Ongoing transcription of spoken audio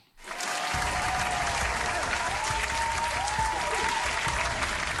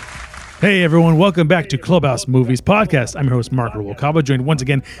Hey everyone, welcome back to Clubhouse Movies Podcast. I'm your host, Marc Rubalcaba, joined once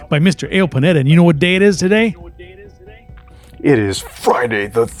again by Mr. Abel Pineda. And you know what day it is today? It is Friday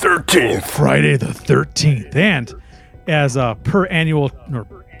the 13th. Friday the 13th. And as per annual, or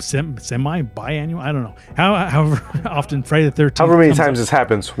biannual, I don't know. However often Friday the 13th. However many times this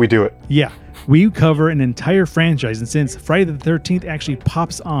happens, we do it. Yeah. We cover an entire franchise. And since Friday the 13th actually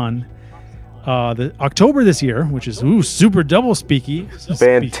pops on the October this year, which is super double spooky.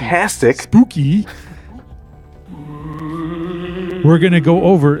 Spooky. We're going to go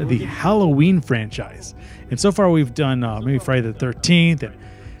over the Halloween franchise. And so far we've done maybe Friday the 13th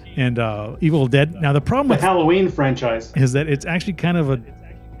and Evil Dead. Now the problem with the Halloween franchise is that it's actually kind of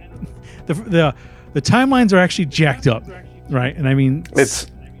the timelines are actually jacked up, right? And I mean it's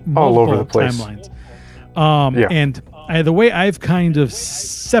all over the place. Timelines. And the way I've kind of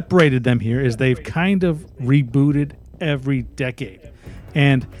separated them here is they've kind of rebooted every decade.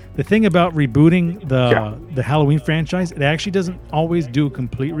 And the thing about rebooting the Halloween franchise, it actually doesn't always do a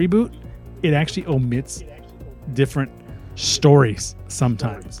complete reboot. It actually omits different stories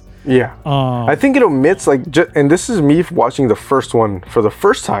sometimes. Yeah. I think it omits, and this is me watching the first one for the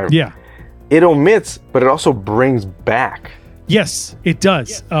first time. Yeah. It omits, but it also brings back. Yes, it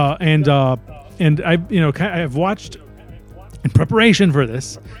does. And I've watched, in preparation for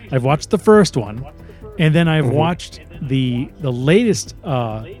this, I've watched the first one, and then I've watched the latest,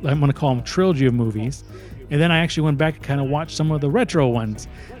 I'm going to call them trilogy of movies, and then I actually went back and kind of watched some of the retro ones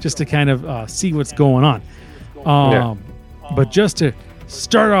just to kind of see what's going on. But just to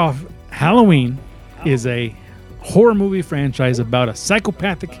start off, Halloween is a horror movie franchise about a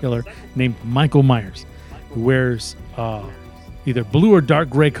psychopathic killer named Michael Myers, who wears either blue or dark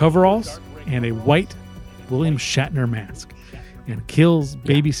gray coveralls and a white William Shatner mask, and kills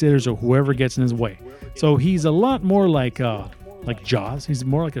babysitters or whoever gets in his way. So he's a lot more like Jaws. He's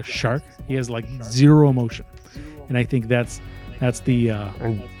more like a shark. He has zero emotion, and I think that's the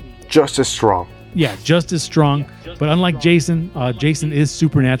and just as strong. Yeah, just as strong. But unlike Jason, Jason is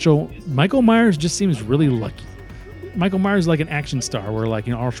supernatural. Michael Myers just seems really lucky. Michael Myers is like an action star, where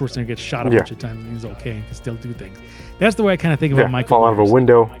Arnold Schwarzenegger gets shot a bunch of times and he's okay and can still do things. That's the way I kind of think about Michael Myers. Fall out of a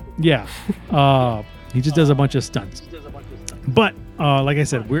window. Yeah. He just does a bunch of stunts. But like I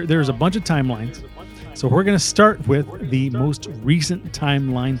said, there's a bunch of timelines. So we're going to start with the most recent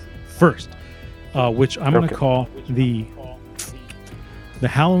timeline first, which I'm going to call the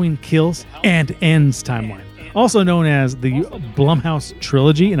Halloween Kills and Ends timeline, also known as the Blumhouse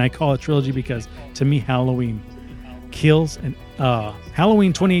trilogy. And I call it trilogy because, to me, Halloween Kills and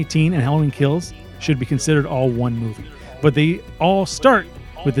Halloween 2018 and Halloween Kills should be considered all one movie. But they all start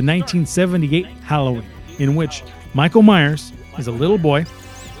with the 1978 Halloween, in which Michael Myers is a little boy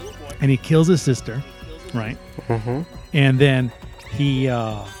and he kills his sister, right? Mm-hmm. And then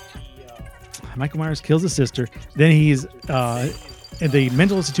Michael Myers kills his sister. Then he's at the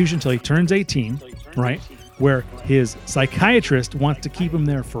mental institution until he turns 18, right? Where his psychiatrist wants to keep him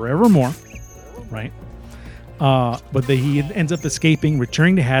there forevermore, right? But he ends up escaping,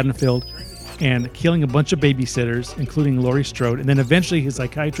 returning to Haddonfield, and killing a bunch of babysitters, including Laurie Strode. And then eventually his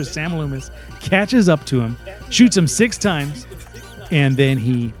psychiatrist, Sam Loomis, catches up to him, shoots him 6 times, and then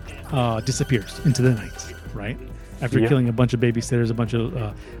he disappears into the night, right? After killing a bunch of babysitters, a bunch of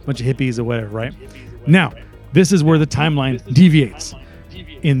hippies or whatever, right? Now, this is where the timeline deviates.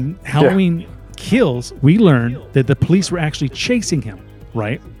 In Halloween Kills, we learn that the police were actually chasing him,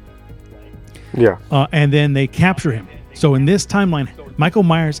 right? Yeah. And then they capture him. So in this timeline, Michael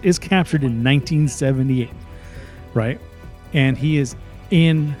Myers is captured in 1978, right? And he is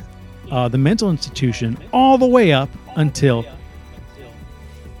in the mental institution all the way up until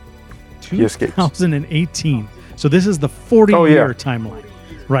 2018. So this is the 40-year timeline,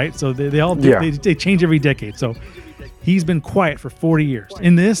 right? So they change every decade. So he's been quiet for 40 years.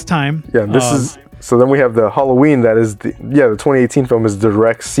 In this time... Yeah, this is... So then we have the Halloween that is the 2018 film is the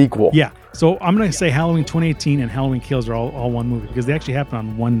direct sequel. Yeah. So I'm going to say Halloween 2018 and Halloween Kills are all one movie because they actually happen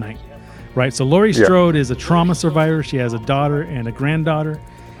on one night, right? So Laurie Strode is a trauma survivor. She has a daughter and a granddaughter.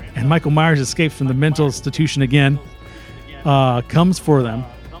 And Michael Myers escapes from the mental institution again, comes for them.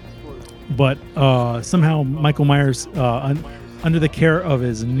 But somehow Michael Myers, under the care of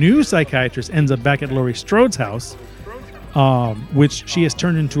his new psychiatrist, ends up back at Laurie Strode's house, which she has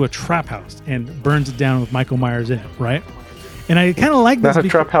turned into a trap house and burns it down with Michael Myers in it, right? And I kind of like this. Not a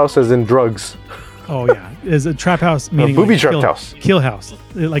trap house as in drugs. Oh, yeah. It's a trap house, meaning a booby trap house. Kill house.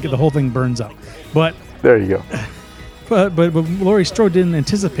 Like the whole thing burns up. But there you go. But what Laurie Strode didn't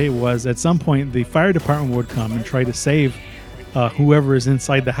anticipate was at some point the fire department would come and try to save whoever is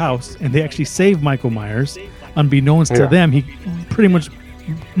inside the house. And they actually save Michael Myers. Unbeknownst to them, he pretty much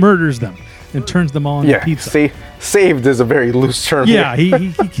murders them and turns them all into pizza. Saved is a very loose term. Yeah,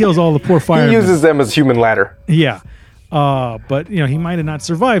 he kills all the poor firemen. He uses them as human ladder. Yeah, but he might have not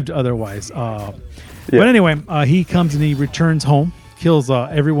survived otherwise. But anyway, he comes and he returns home, kills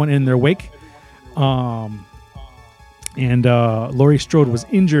everyone in their wake. And Laurie Strode was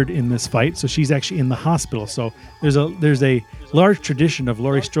injured in this fight, so she's actually in the hospital. So there's a large tradition of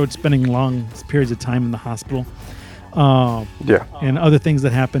Laurie Strode spending long periods of time in the hospital. And other things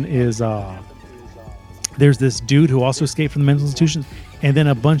that happen is there's this dude who also escaped from the mental institution, and then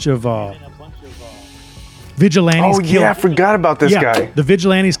a bunch of vigilantes. Oh yeah, I forgot about this guy. The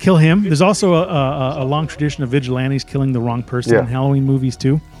vigilantes kill him. There's also a long tradition of vigilantes killing the wrong person in Halloween movies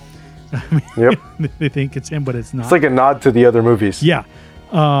too. I mean, they think it's him, but it's not. It's like a nod to the other movies. Yeah.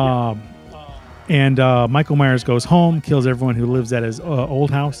 And Michael Myers goes home, kills everyone who lives at his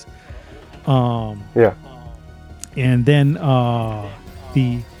old house. And then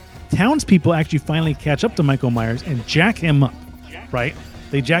the townspeople actually finally catch up to Michael Myers and jack him up, right?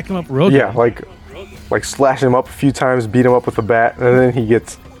 They jack him up real good. Yeah, like slash him up a few times, beat him up with a bat, and then he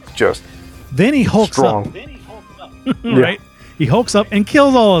gets just Then he hulks strong. up. Right? He hulks up and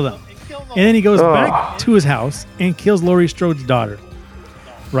kills all of them. And then he goes back to his house and kills Laurie Strode's daughter.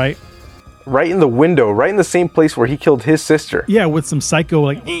 Right? Right in the window, right in the same place where he killed his sister. Yeah, with some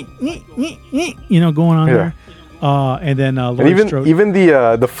psycho going on there. And then Laurie Strode. Even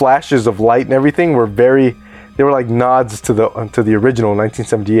the flashes of light and everything were they were like nods to the original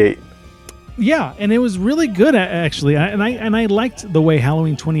 1978. Yeah, and it was really good actually. And I liked the way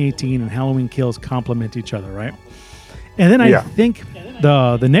Halloween 2018 and Halloween Kills complement each other, right? And then I think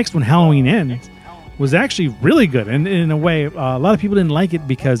the next one, Halloween Ends, was actually really good. And in a way, a lot of people didn't like it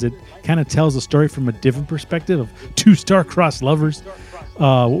because it kind of tells the story from a different perspective of two star-crossed lovers,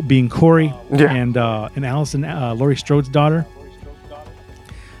 being Corey and Allison, Laurie Strode's daughter,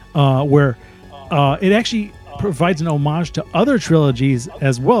 where it actually provides an homage to other trilogies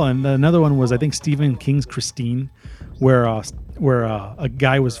as well. And another one was, I think, Stephen King's Christine, where a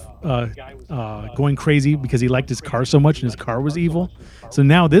guy was going crazy because he liked his car so much and his car was evil. So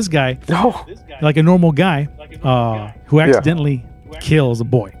now this guy, like a normal guy, who accidentally kills a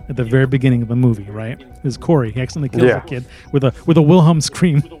boy at the very beginning of the movie, right? Is Corey. He accidentally kills a kid with a Wilhelm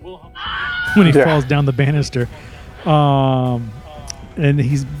scream when he falls down the banister. And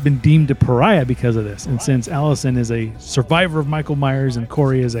he's been deemed a pariah because of this. And since Allison is a survivor of Michael Myers and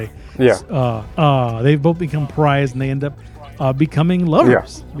Corey is they've both become pariahs, and they end up becoming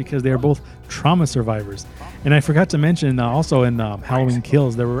lovers because they are both trauma survivors. And I forgot to mention also in Halloween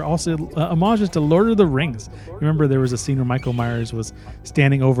Kills, there were also homages to Lord of the Rings. Remember, there was a scene where Michael Myers was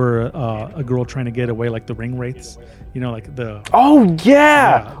standing over a girl trying to get away, like the ring wraiths, like the... Oh,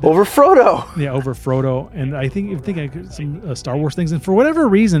 over Frodo. Yeah, over Frodo. And I think I could some Star Wars things. And for whatever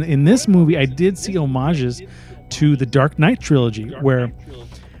reason, in this movie, I did see homages to the Dark Knight trilogy, where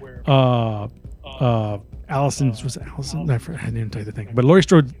Allison? I didn't tell you the thing. But Laurie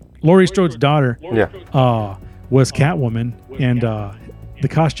Strode's daughter was Catwoman, and the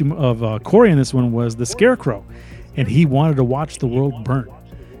costume of Corey in this one was the Scarecrow, and he wanted to watch the world burn.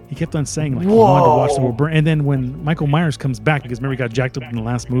 He kept on saying he wanted to watch the world burn. And then when Michael Myers comes back, because remember he got jacked up in the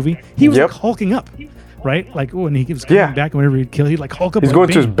last movie, he was like hulking up, right? Like when he was coming back, whenever he'd kill, he'd like hulk up. He's going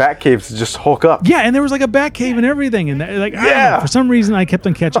to his bat cave to just hulk up. Yeah, and there was like a bat cave and everything, and for some reason I kept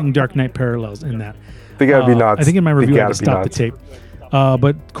on catching Dark Knight parallels in that. They gotta be nods. I think in my review I had to stop the tape.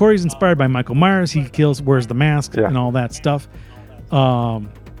 But Corey's inspired by Michael Myers. He wears the mask and all that stuff.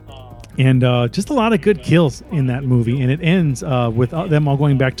 And just a lot of good kills in that movie. And it ends with them all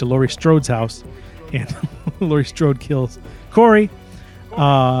going back to Laurie Strode's house. And Laurie Strode kills Corey.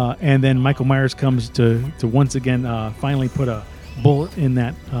 And then Michael Myers comes to once again finally put a bullet in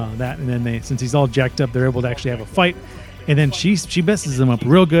that. And then since he's all jacked up, they're able to actually have a fight. And then she messes him up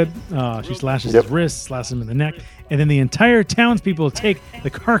real good. She slashes his wrists, slashes him in the neck. And then the entire townspeople take the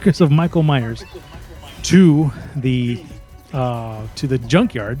carcass of Michael Myers to the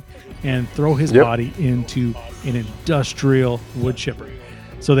junkyard and throw his body into an industrial wood chipper.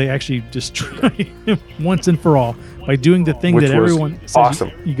 So they actually destroy him once and for all by doing the thing that everyone says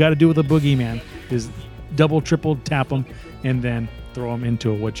you got to do with a boogeyman is double, triple tap him and then throw him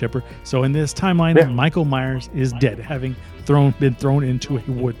into a wood chipper. So in this timeline, Michael Myers is dead, having been thrown into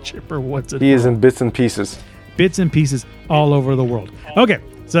a wood chipper. He is in bits and pieces. Bits and pieces all over the world. Okay,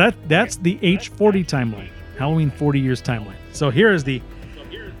 so that's the H40 timeline, Halloween 40 years timeline. So here is the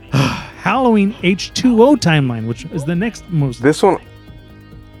Halloween H2O timeline, which is the next most. This one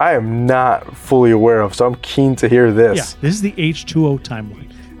I am not fully aware of, so I'm keen to hear this. Yeah, this is the H2O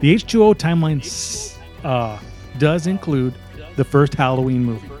timeline. The H2O timeline does include the first Halloween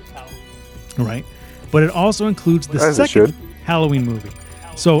movie, right? But it also includes the second Halloween movie.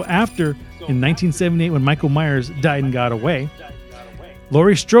 So after, in 1978, when Michael Myers died and got away,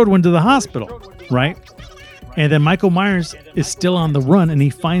 Laurie Strode went to the hospital, right? And then Michael Myers is still on the run, and he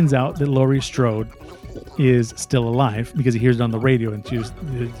finds out that Laurie Strode is still alive because he hears it on the radio, and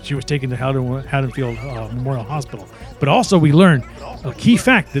she was taken to Haddonfield Memorial Hospital. But also we learned a key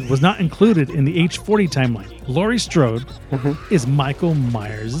fact that was not included in the H40 timeline. Laurie Strode is Michael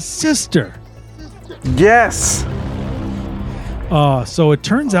Myers' sister. Yes. So it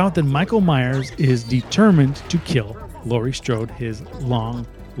turns out that Michael Myers is determined to kill Laurie Strode, his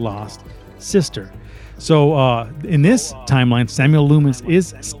long-lost sister. So in this timeline, Samuel Loomis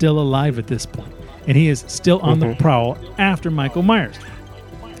is still alive at this point, and he is still on the prowl after Michael Myers.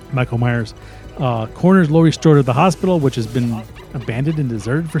 Michael Myers corners Laurie Strode at the hospital, which has been abandoned and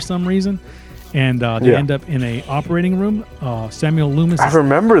deserted for some reason, and they end up in a operating room. Samuel Loomis. I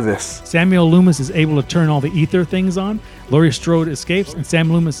remember this. Samuel Loomis is able to turn all the ether things on. Laurie Strode escapes, and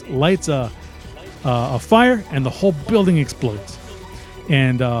Sam Loomis lights a fire, and the whole building explodes.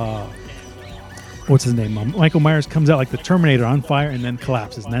 And what's his name? Michael Myers comes out like the Terminator on fire and then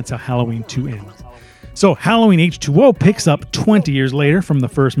collapses, and that's how Halloween 2 ends. So Halloween H2O picks up 20 years later from the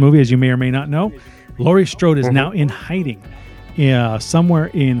first movie, as you may or may not know. Laurie Strode is now in hiding somewhere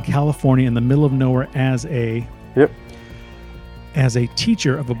in California in the middle of nowhere as a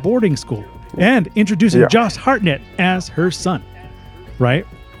teacher of a boarding school, and introducing Josh Hartnett as her son, right?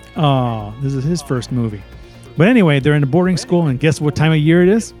 This is his first movie. But anyway, they're in a boarding school, and guess what time of year it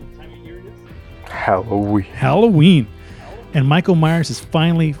is? Halloween. And Michael Myers has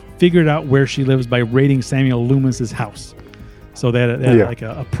finally figured out where she lives by raiding Samuel Loomis's house. So they had like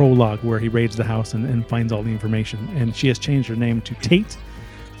a prologue where he raids the house and finds all the information. And she has changed her name to Tate,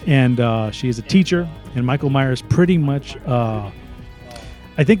 and she is a teacher. And Michael Myers pretty much, I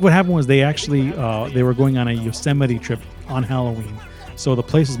think what happened was they were going on a Yosemite trip on Halloween. So the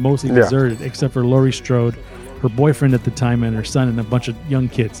place is mostly deserted except for Laurie Strode, her boyfriend at the time, and her son, and a bunch of young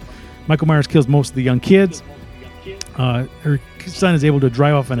kids. Michael Myers kills most of the young kids. Her son is able to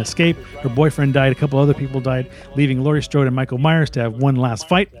drive off and escape. Her boyfriend died. A couple other people died, leaving Laurie Strode and Michael Myers to have one last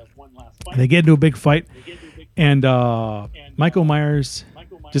fight. They get into a big fight, and Michael Myers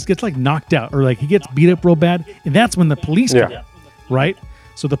just gets like knocked out, or like he gets beat up real bad, and that's when the police come, right?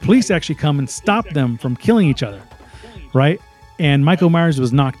 So the police actually come and stop them from killing each other, right? And Michael Myers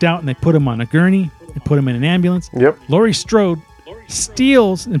was knocked out, and they put him on a gurney. They put him in an ambulance. Laurie Strode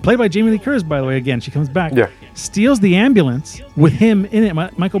steals, and played by Jamie Lee Curtis, by the way, again, she comes back, steals the ambulance with him in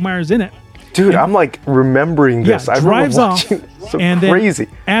it, Michael Myers in it. Dude, I'm like remembering this. I drives off, so and crazy.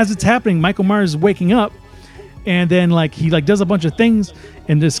 Then as it's happening, Michael Myers is waking up, and then like he like does a bunch of things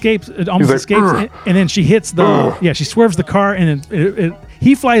and escapes, and then she hits she swerves the car, and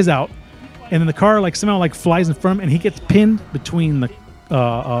he flies out, and then the car like somehow like flies in front of him, and he gets pinned between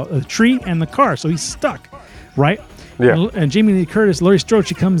the tree and the car, so he's stuck, right? And Jamie Lee Curtis, Laurie Strode,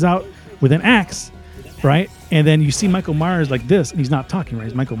 she comes out with an axe, right? And then you see Michael Myers like this, and he's not talking, right?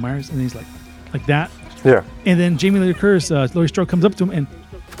 He's Michael Myers, and he's like that. And then Jamie Lee Curtis, Laurie Strode comes up to him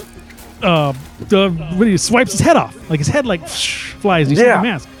and he swipes his head off. Like his head like flies. You see the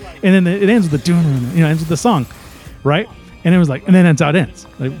mask, and then it ends with the ends with the song, right? And it was like, and then that's how it ends.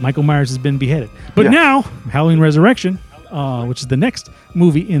 Like Michael Myers has been beheaded. But now Halloween Resurrection, which is the next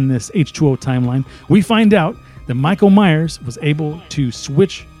movie in this H2O timeline, we find out that Michael Myers was able to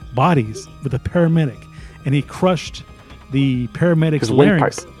switch bodies with a paramedic, and he crushed the paramedic's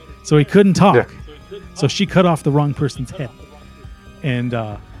larynx, so he couldn't talk. So she cut off the wrong person's head. And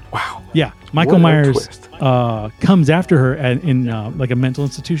Michael Myers comes after her in like a mental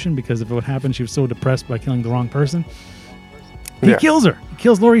institution because of what happened. She was so depressed by killing the wrong person. He kills her. He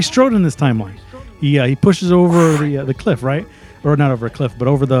kills Laurie Strode in this timeline. He pushes over the cliff, right? Or not over a cliff, but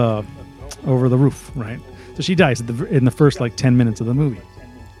over the roof, right? So she dies in the first like 10 minutes of the movie.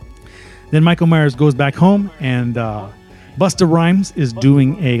 Then Michael Myers goes back home, and Busta Rhymes is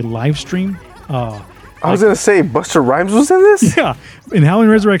doing a live stream. I was going to say, Busta Rhymes was in this? Yeah. In Halloween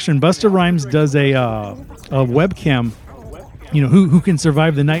Resurrection, Busta Rhymes does a webcam, who can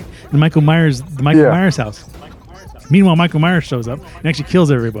survive the night in Michael Myers' house. Meanwhile, Michael Myers shows up and actually kills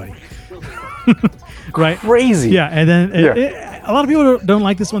everybody. Right? Crazy. Yeah, and then a lot of people don't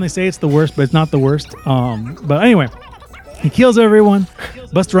like this one. They say it's the worst, but it's not the worst. But anyway, he kills everyone.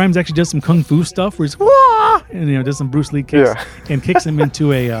 Busta Rhymes actually does some kung fu stuff where he's wah, and does some Bruce Lee kicks and kicks him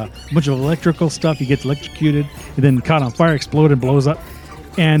into a bunch of electrical stuff. He gets electrocuted and then caught on fire, exploded, and blows up.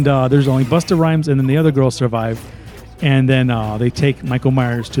 And there's only Busta Rhymes, and then the other girls survive. And then they take Michael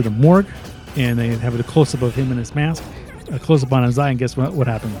Myers to the morgue, and they have a close-up of him in his mask, a close-up on his eye, and guess what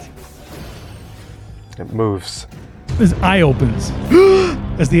happens? It moves. His eye opens.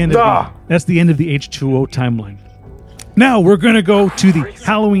 That's the end of the H2O timeline. Now we're gonna go to the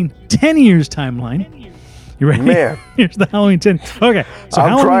Halloween 10 years timeline. You ready? Man. Here's the Halloween 10. Okay. So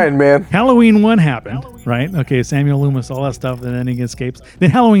I'm trying, man. Halloween 1 happened, right? Okay, Samuel Loomis, all that stuff, and then he escapes.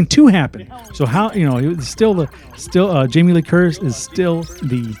 Then Halloween 2 happened. So Jamie Lee Curtis is still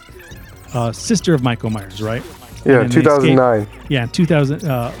the sister of Michael Myers, right? Yeah, 2009. Yeah, 2000.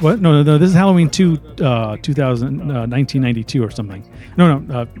 What? No. This is Halloween 2, 1992 or something.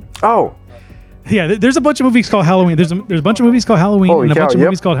 No. Oh. Yeah, there's a bunch of movies called Halloween. There's a bunch of movies called Halloween and a bunch of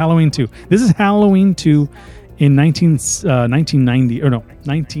movies called Halloween 2. This is Halloween 2 in 1990 or no,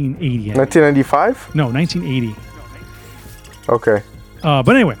 1980. 1995? No, 1980. Okay.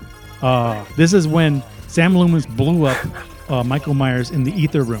 But anyway, this is when Sam Loomis blew up Michael Myers in the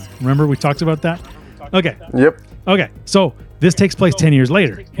ether room. Remember we talked about that? Okay. Yep. Okay, so this takes place 10 years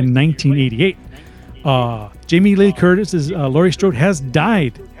later in 1988. Jamie Lee Curtis's Laurie Strode has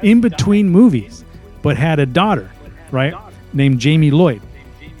died in between movies, but had a daughter, right, named Jamie Lloyd,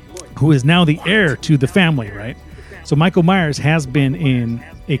 who is now the heir to the family, right? So Michael Myers has been in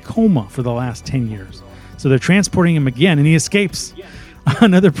a coma for the last 10 years. So they're transporting him again, and he escapes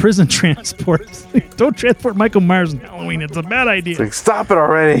another prison transport. Don't transport Michael Myers on Halloween. It's a bad idea. It's like, stop it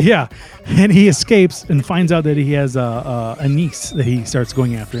already. Yeah. And he escapes and finds out that he has a niece that he starts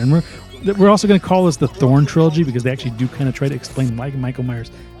going after. And we're also going to call this the Thorn Trilogy because they actually do kind of try to explain why Michael Myers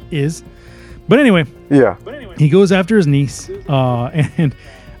is. But anyway, he goes after his niece, and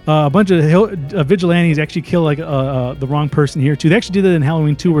a bunch of vigilantes actually kill the wrong person here too. They actually did that in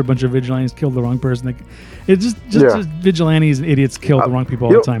Halloween 2 where a bunch of vigilantes killed the wrong person. It's just vigilantes and idiots kill the wrong people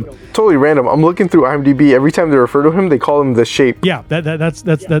all the time. Totally random. I'm looking through IMDb. Every time they refer to him, they call him the Shape. Yeah,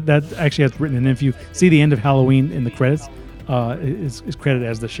 that actually has written. And if you see the end of Halloween in the credits, is credited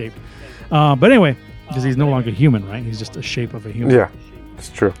as the Shape. But anyway, because he's no longer human, right? He's just a shape of a human. Yeah, it's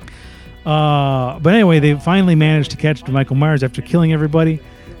true. But anyway, they finally managed to catch Michael Myers after killing everybody.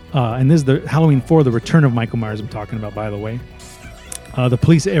 And this is the Halloween 4, the return of Michael Myers I'm talking about, by the way. The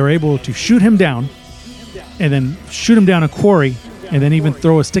police are able to shoot him down and then shoot him down a quarry and then even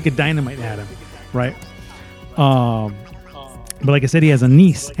throw a stick of dynamite at him, right? But like I said, he has a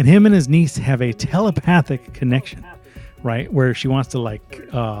niece, and him and his niece have a telepathic connection, right? Where she wants to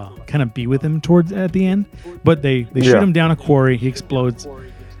kind of be with him towards at the end. But they shoot him down a quarry, he explodes,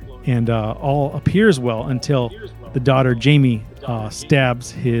 and all appears well until the daughter Jamie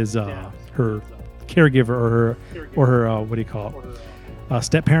stabs her caregiver or her what do you call it,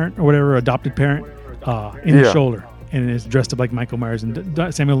 step parent or whatever, adopted parent, in the shoulder, and is dressed up like Michael Myers.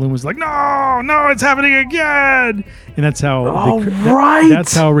 And Samuel Loomis was like, no, it's happening again, and that's how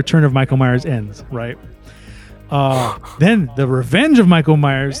that's how Return of Michael Myers ends, right? Then the Revenge of Michael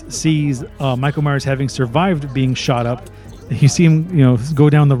Myers sees Michael Myers having survived being shot up. You see him, go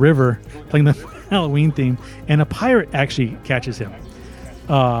down the river playing the Halloween theme, and a pirate actually catches him.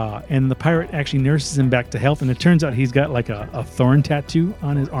 And the pirate actually nurses him back to health, and it turns out he's got like a thorn tattoo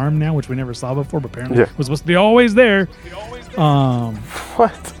on his arm now, which we never saw before, but apparently was supposed to be always there.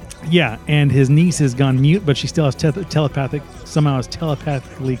 What? Yeah, and his niece has gone mute, but she still has telepathically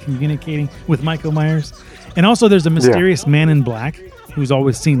communicating with Michael Myers. And also there's a mysterious man in black who's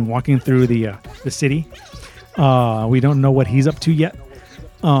always seen walking through the city. We don't know what he's up to yet.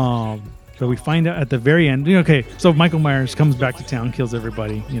 But we find out at the very end. Okay, so Michael Myers comes back to town, kills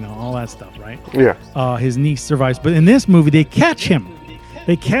everybody, all that stuff, right? Yeah. His niece survives. But in this movie, they catch him.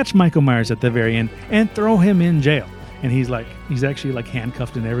 They catch Michael Myers at the very end and throw him in jail. And he's actually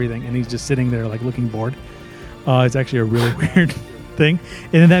handcuffed and everything. And he's just sitting there looking bored. It's actually a really weird thing.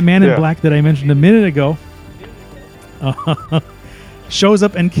 And then that man in black that I mentioned a minute ago shows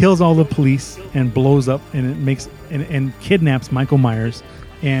up and kills all the police and blows up and kidnaps Michael Myers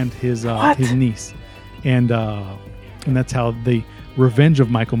and his niece, and that's how the Revenge of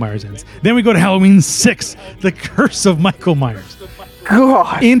Michael Myers ends. Then we go to Halloween 6, The Curse of Michael Myers.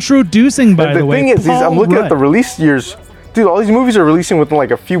 God, introducing by the way. The thing is, I'm looking at the release years, dude. All these movies are releasing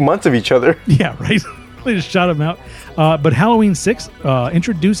within a few months of each other. Yeah, right. They just shot them out. But Halloween 6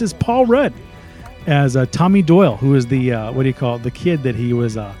 introduces Paul Rudd as Tommy Doyle, who is the the kid that he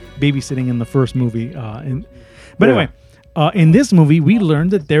was babysitting in the first movie. Anyway. In this movie, we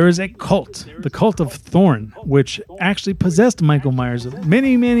learned that there is a cult, the cult of Thorn, which actually possessed Michael Myers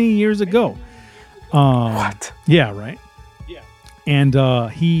many, many years ago. What? Yeah, right. Yeah. And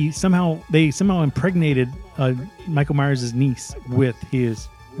they somehow impregnated Michael Myers' niece with his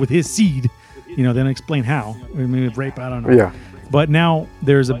seed. They don't explain how. Maybe rape, I don't know. Yeah. But now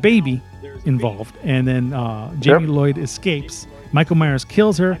there's a baby involved, and then Jamie Lloyd escapes. Michael Myers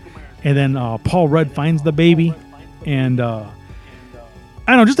kills her, and then Paul Rudd finds the baby, and I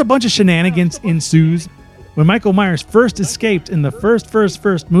don't know, just a bunch of shenanigans ensues. When Michael Myers first escaped in the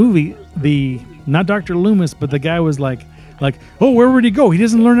first movie, not Dr. Loomis, but the guy was like, oh, where would he go? He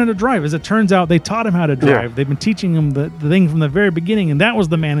doesn't learn how to drive. As it turns out, they taught him how to drive. Yeah. They've been teaching him the thing from the very beginning, and that was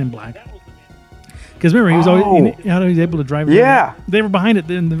the Man in Black. Because remember, he was always how he was able to drive. Yeah. They were behind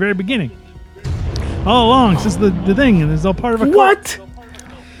it in the very beginning. All along, since the thing, and it's all part of a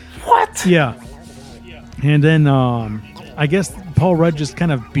What? Yeah. And then I guess Paul Rudd just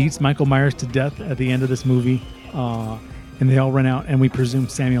kind of beats Michael Myers to death at the end of this movie. And they all run out, and we presume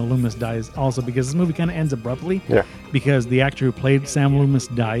Samuel Loomis dies also, because this movie kind of ends abruptly. Yeah. Because the actor who played Sam Loomis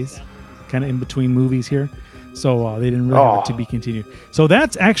dies kind of in between movies here. So they didn't really have it to be continued. So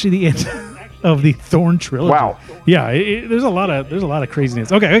that's actually the end of the Thorn trilogy. Wow. Yeah, there's a lot of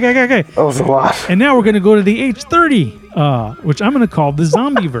craziness. Okay. That was a lot. And now we're going to go to the H30, which I'm going to call the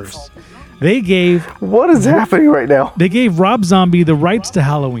Zombieverse. What is happening right now? They gave Rob Zombie the rights to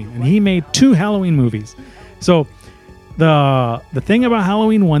Halloween, and he made 2 Halloween movies. So the thing about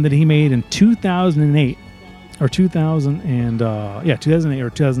Halloween 1 that he made in 2008 or 2008 or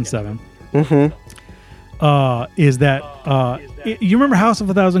 2007 is that you remember House of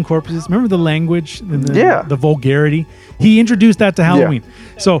a Thousand Corpses? Remember the language and the vulgarity? He introduced that to Halloween.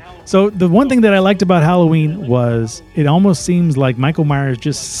 Yeah. So the one thing that I liked about Halloween was it almost seems like Michael Myers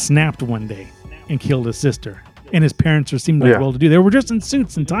just snapped one day and killed his sister. And his parents seemed like well to do. They were just in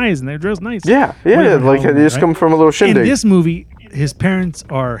suits and ties, and they're dressed nice. Yeah, like they just come from a little shindig. In this movie, his parents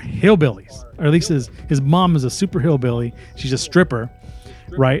are hillbillies, or at least his mom is a super hillbilly. She's a stripper,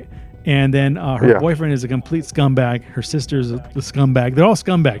 right? And then her boyfriend is a complete scumbag. Her sister's the scumbag. They're all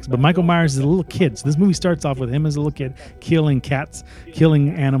scumbags, but Michael Myers is a little kid. So this movie starts off with him as a little kid killing cats,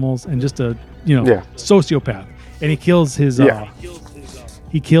 killing animals, and just a sociopath. And he kills his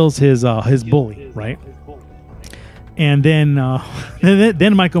his bully, right? And then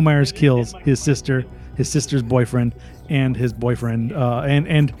then Michael Myers kills his sister's boyfriend, and his boyfriend,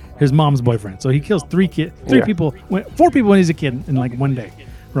 and his mom's boyfriend. So he kills 4 people when he's a kid in like one day.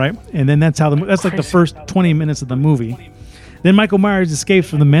 Right, and then that's like the first 20 minutes of the movie. Then Michael Myers escapes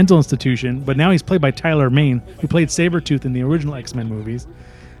from the mental institution, but now he's played by Tyler Mane, who played Sabretooth in the original X-Men movies.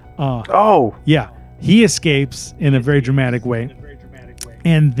 Yeah, he escapes in a very dramatic way,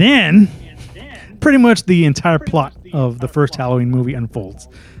 and then pretty much the entire plot of the first Halloween movie unfolds.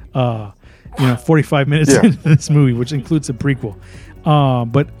 45 minutes into this movie, which includes a prequel.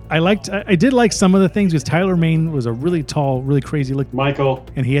 But I did like some of the things, because Tyler Mane was a really tall, really crazy looking Michael,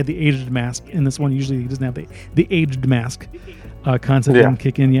 and he had the aged mask in this one. Usually he doesn't have the aged mask concept didn't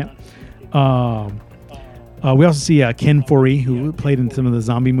kick in yet. We also see Ken Foree, who played in some of the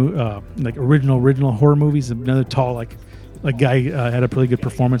zombie like original horror movies. Another tall like guy had a pretty good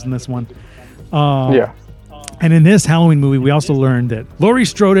performance in this one. And in this Halloween movie, we also learned that Laurie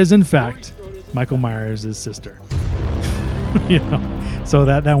Strode is in fact Michael Myers' sister. So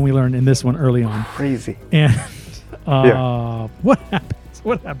that we learned in this one early on. Crazy. And what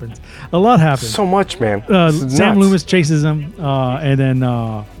happens? A lot happens. So much, man. Sam Loomis chases him, and then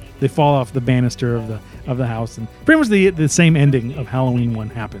they fall off the banister of the house, and pretty much the same ending of Halloween 1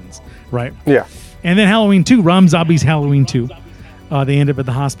 happens, right? Yeah. And then Halloween 2, Rob Zombie's Halloween 2, they end up at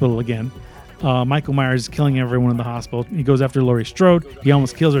the hospital again. Michael Myers is killing everyone in the hospital. He goes after Laurie Strode. He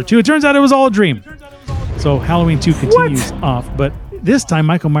almost kills her too. It turns out it was all a dream. So Halloween 2 continues off, but this time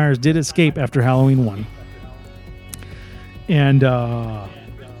Michael Myers did escape after Halloween 1. And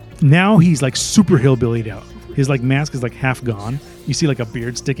now he's like super hillbillied out. His like mask is like half gone. You see like a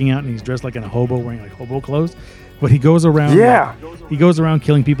beard sticking out, and he's dressed like a hobo, wearing like hobo clothes. But he goes around. Yeah. He goes around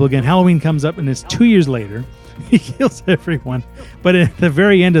killing people again. Halloween comes up, and it's 2 years later. He kills everyone. But at the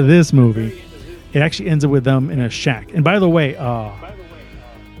very end of this movie, it actually ends up with them in a shack. And by the way,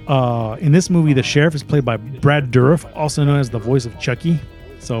 in this movie, the sheriff is played by Brad Dourif, also known as the voice of Chucky.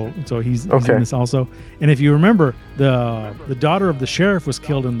 So he's in this also. And if you remember, the daughter of the sheriff was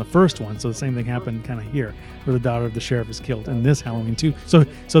killed in the first one. So the same thing happened kind of here, where the daughter of the sheriff is killed in this Halloween too.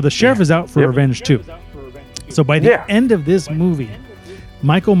 So the sheriff is out for revenge too. So by the end of this movie,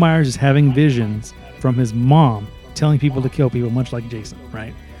 Michael Myers is having visions from his mom telling people to kill people, much like Jason,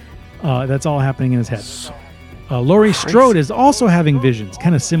 right? That's all happening in his head. Laurie Strode is also having visions,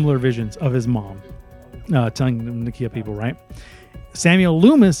 kind of similar visions of his mom telling them to kill people, right? Samuel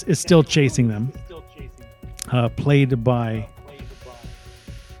Loomis is still chasing them, played by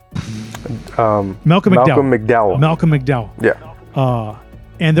Malcolm McDowell. Malcolm McDowell. Yeah.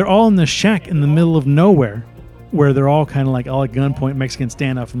 And they're all in the shack in the middle of nowhere, where they're all kind of like all at gunpoint Mexican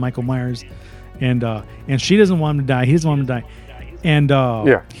standoff from Michael Myers, and she doesn't want him to die. He doesn't want him to die. And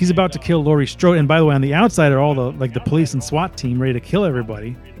he's about to kill Laurie Strode. And by the way, on the outside are all the police and SWAT team ready to kill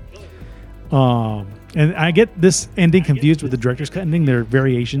everybody. And I get this ending confused with the director's cut ending. They're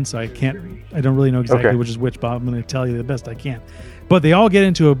variations, so I don't really know exactly which is which, but I'm going to tell you the best I can. But they all get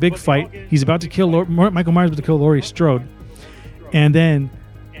into a big fight. He's about to kill Michael Myers, about to kill Laurie Strode. And then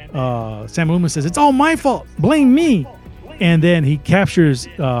Sam Loomis says, "It's all my fault. Blame me." And then he captures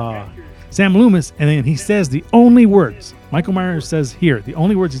Sam Loomis, and then he says the only words Michael Myers says here, the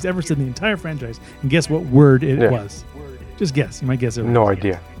only words he's ever said in the entire franchise. And guess what word it was? Just guess. You might guess it. No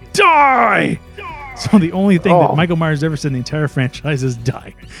idea. Die! So the only thing that Michael Myers ever said in the entire franchise is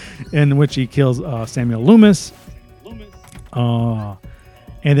die. In which he kills Samuel Loomis. And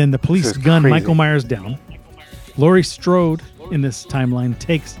then the police gun Michael Myers down. Laurie Strode, in this timeline,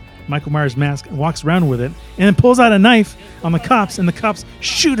 takes Michael Myers' mask and walks around with it, and then pulls out a knife on the cops, and the cops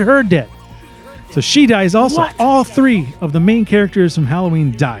shoot her dead. So she dies also. What? All three of the main characters from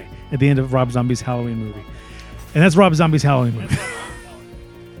Halloween die at the end of Rob Zombie's Halloween movie. And that's Rob Zombie's Halloween movie.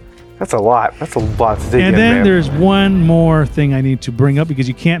 That's a lot. That's a lot to take in, And then man. there's one more thing I need to bring up, because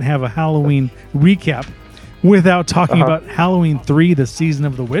you can't have a Halloween recap without talking about Halloween 3, The Season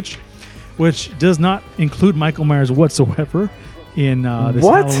of the Witch, which does not include Michael Myers whatsoever in this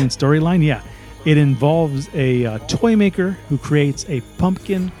Halloween storyline. Yeah. It involves a toy maker who creates a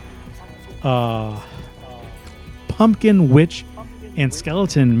pumpkin witch and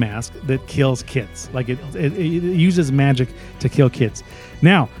skeleton mask that kills kids. Like it uses magic to kill kids.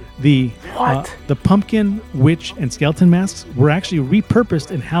 Now, the pumpkin witch and skeleton masks were actually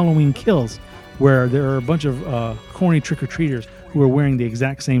repurposed in Halloween Kills, where there are a bunch of corny trick-or-treaters who are wearing the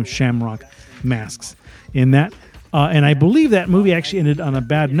exact same shamrock masks in that. And I believe that movie actually ended on a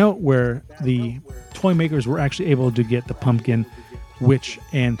bad note, where the toy makers were actually able to get the pumpkin witch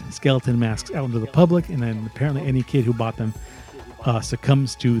and skeleton masks out into the public, and then apparently any kid who bought them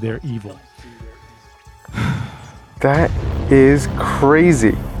succumbs to their evil. That is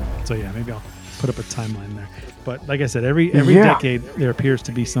crazy. So yeah, maybe I'll put up a timeline there. But like I said, every decade there appears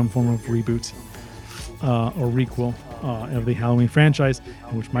to be some form of reboot or requel of the Halloween franchise,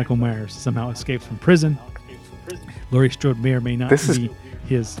 in which Michael Myers somehow escapes from prison. Laurie Strode may or may not be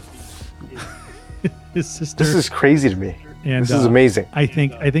his sister. This is crazy to me. And this is amazing. I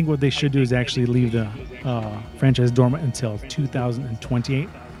think what they should do is actually leave the franchise dormant until 2028,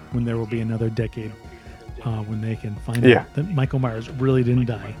 when there will be another decade, when they can find out that Michael Myers really didn't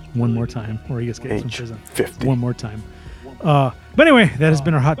die one more time, or he escapes from prison 50. one more time. But anyway, that has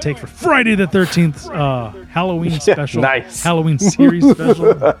been our hot take for Friday the 13th Halloween special. Nice. Halloween series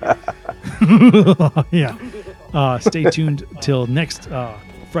special. Stay tuned till next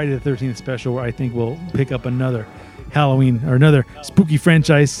Friday the 13th special, where I think we'll pick up another Halloween or another spooky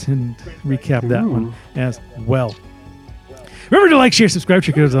franchise and recap that one as well. Remember to like, share, subscribe,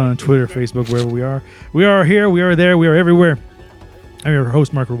 check us out on Twitter, Facebook, wherever we are. We are here, we are there, we are everywhere. I'm your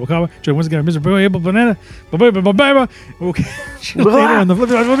host, Marc Rubalcaba. Join once again, Mr. Abel Pineda. Bye-bye. We'll catch you later on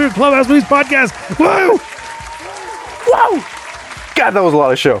the Clubhouse Movies Podcast. Woo! Wow! God, that was a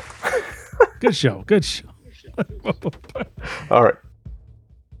lot of show. Good show. All right.